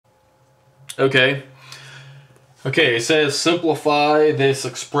Okay. Okay, it says simplify this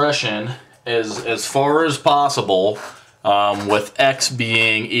expression as far as possible with x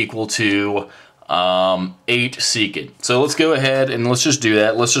being equal to 8 secant. So let's go ahead and let's just do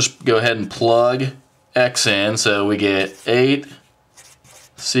that. Let's just go ahead and plug x in. So we get 8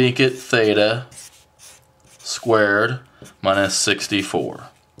 secant theta squared minus 64,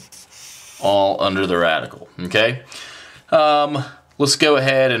 all under the radical. Okay. Let's go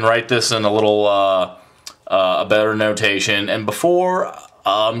ahead and write this in a little a better notation. And before,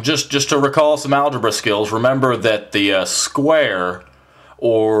 just to recall some algebra skills, remember that the square,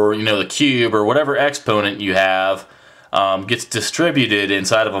 or the cube, or whatever exponent you have, gets distributed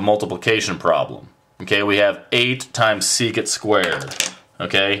inside of a multiplication problem. Okay, we have 8 times secant squared.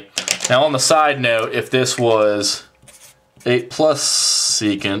 Okay, now on the side note, if this was 8 plus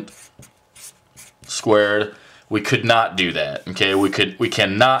secant squared, we could not do that. Okay, we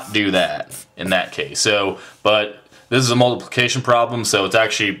cannot do that in that case. So, but this is a multiplication problem, so it's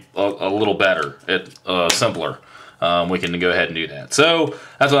actually a little better, simpler. We can go ahead and do that. So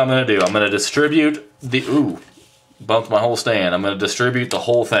that's what I'm going to do. I'm going to distribute the bumped my whole stand. I'm going to distribute the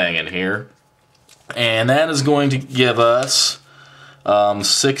whole thing in here, and that is going to give us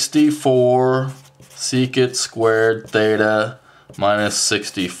 64 secant squared theta minus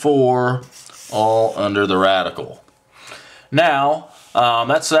 64, all under the radical. Now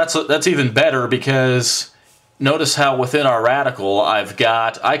that's even better, because notice how within our radical I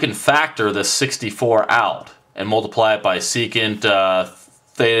can factor the 64 out and multiply it by secant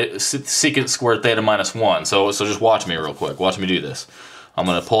squared theta minus 1. So just watch me real quick. Watch me do this. I'm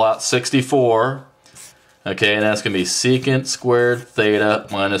going to pull out 64. Okay, and that's going to be secant squared theta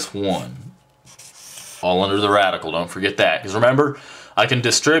minus 1, all under the radical. Don't forget that, because remember, I can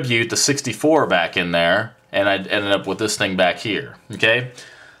distribute the 64 back in there, and I ended up with this thing back here. Okay,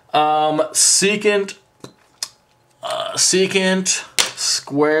 secant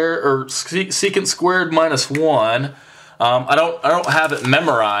squared minus 1. I don't have it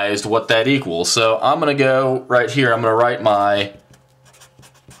memorized what that equals, so I'm gonna go right here. I'm gonna write my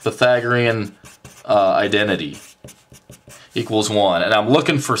Pythagorean identity equals 1, and I'm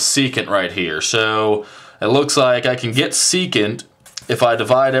looking for secant right here. So it looks like I can get secant if I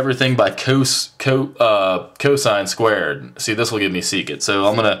divide everything by cosine squared. See, this will give me secant. So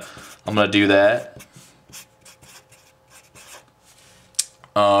I'm gonna do that.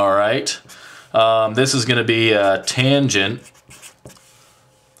 All right. This is gonna be tangent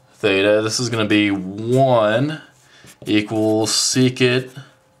theta. This is gonna be 1 equals secant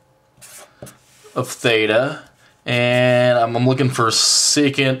of theta, and I'm looking for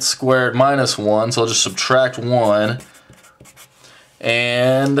secant squared minus 1, so I'll just subtract 1,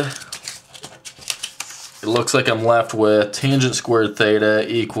 and it looks like I'm left with tangent squared theta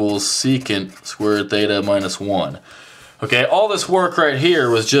equals secant squared theta minus 1. Okay, all this work right here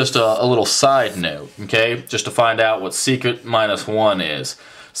was just a little side note, okay, just to find out what secant minus 1 is.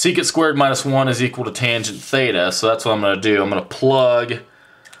 Secant squared minus 1 is equal to tangent theta, so that's what I'm going to do. I'm going to plug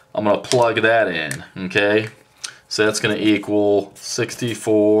that in, okay? So that's going to equal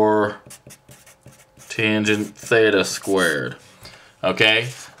 64 tangent theta squared, okay?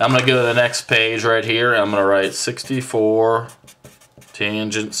 I'm going to go to the next page right here, and I'm going to write 64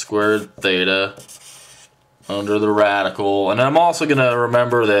 tangent squared theta under the radical, and I'm also going to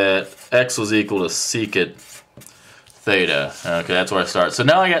remember that x was equal to secant theta. Okay, that's where I start. So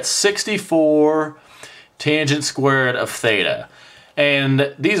now I got 64 tangent squared of theta.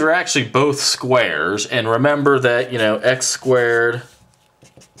 And these are actually both squares, and remember that, x squared,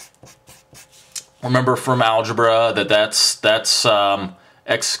 remember from algebra that that's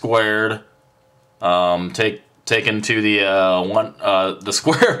x squared taken to the the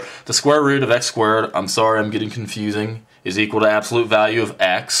square root of x squared. I'm sorry, I'm getting confusing. Is equal to absolute value of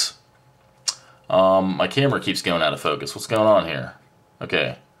x. My camera keeps going out of focus. What's going on here?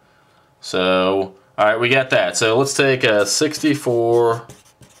 Okay, so all right, we got that. So let's take a 64.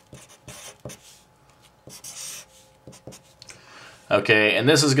 Okay, and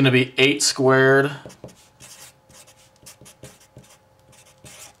this is going to be 8 squared.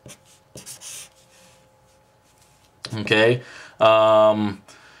 Okay,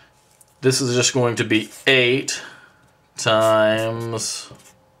 this is just going to be 8 times,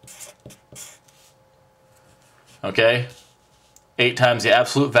 okay, 8 times the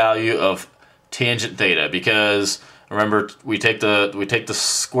absolute value of tangent theta, because remember we take the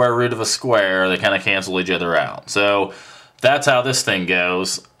square root of a square, they kind of cancel each other out. So that's how this thing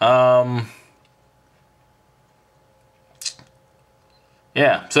goes.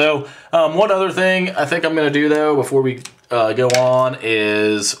 Yeah, so one other thing I think I'm going to do though before we go on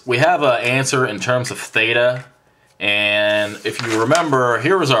is we have an answer in terms of theta. And if you remember,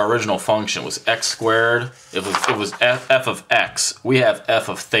 here was our original function, was x squared. It was f of x. We have f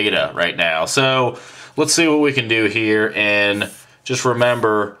of theta right now. So let's see what we can do here. And just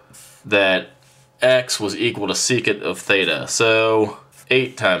remember that x was equal to secant of theta. So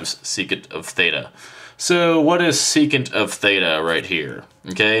 8 times secant of theta. So what is secant of theta right here?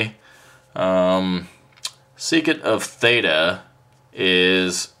 Okay. Secant of theta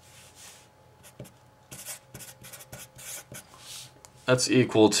is... that's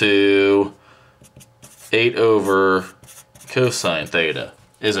equal to 8 over cosine theta,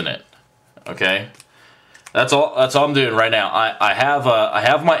 isn't it? Okay, that's all I'm doing right now. I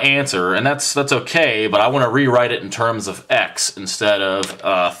have my answer, and that's okay. But I want to rewrite it in terms of x instead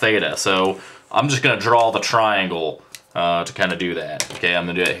of theta. So I'm just going to draw the triangle to kind of do that. Okay, I'm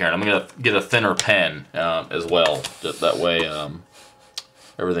going to do it here, and I'm going to get a thinner pen as well. That way,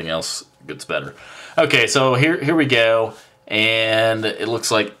 everything else gets better. Okay, so here we go. And it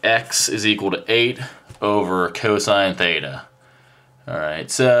looks like x is equal to 8 over cosine theta. Alright,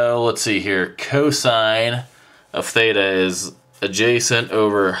 so let's see here. Cosine of theta is adjacent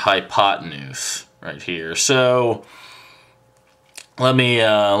over hypotenuse right here. So let me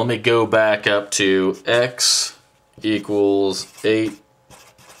go back up to x equals 8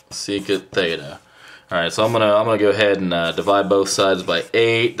 secant theta. Alright, so I'm gonna go ahead and divide both sides by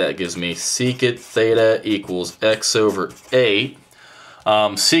 8. That gives me secant theta equals x over 8.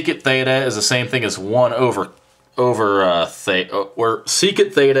 Secant theta is the same thing as 1 over theta, where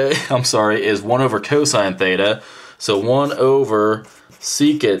secant theta, I'm sorry, is 1 over cosine theta. So 1 over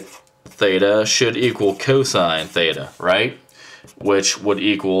secant theta should equal cosine theta, right? Which would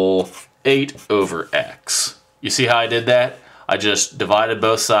equal 8 over x. You see how I did that? I just divided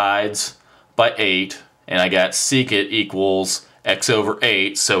both sides by 8, and I got secant equals x over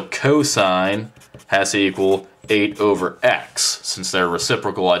 8, so cosine has to equal 8 over x, since they're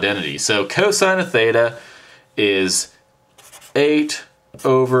reciprocal identities. So cosine of theta is 8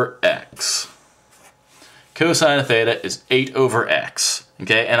 over x. Cosine of theta is 8 over x,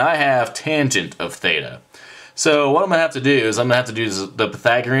 okay? And I have tangent of theta. So what I'm going to have to do is I'm going to have to do the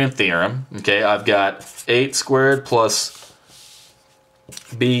Pythagorean theorem, okay? I've got 8 squared plus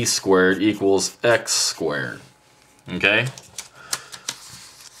b squared equals x squared. Okay?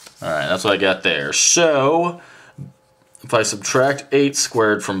 Alright, that's what I got there. So, if I subtract 8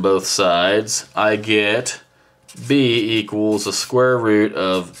 squared from both sides, I get b equals the square root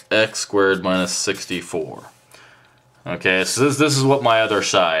of x squared minus 64. Okay, so this is what my other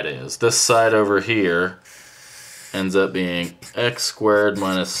side is. This side over here ends up being x squared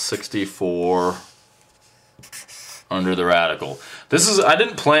minus 64 under the radical. I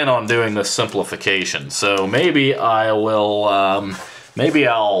didn't plan on doing this simplification, so maybe I will, maybe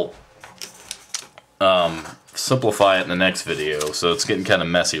I'll simplify it in the next video, so it's getting kind of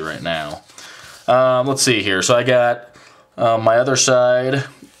messy right now. Let's see here, so I got my other side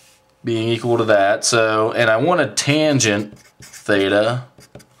being equal to that, so, and I want a tangent theta,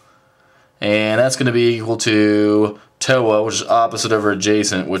 and that's going to be equal to TOA, which is opposite over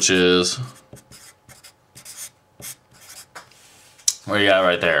adjacent, which is... what you got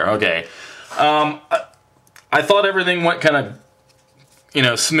right there? Okay. I thought everything went kind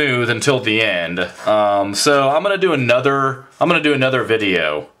of, smooth until the end. So I'm gonna do another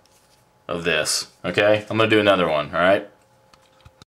video of this. Okay, I'm gonna do another one. All right.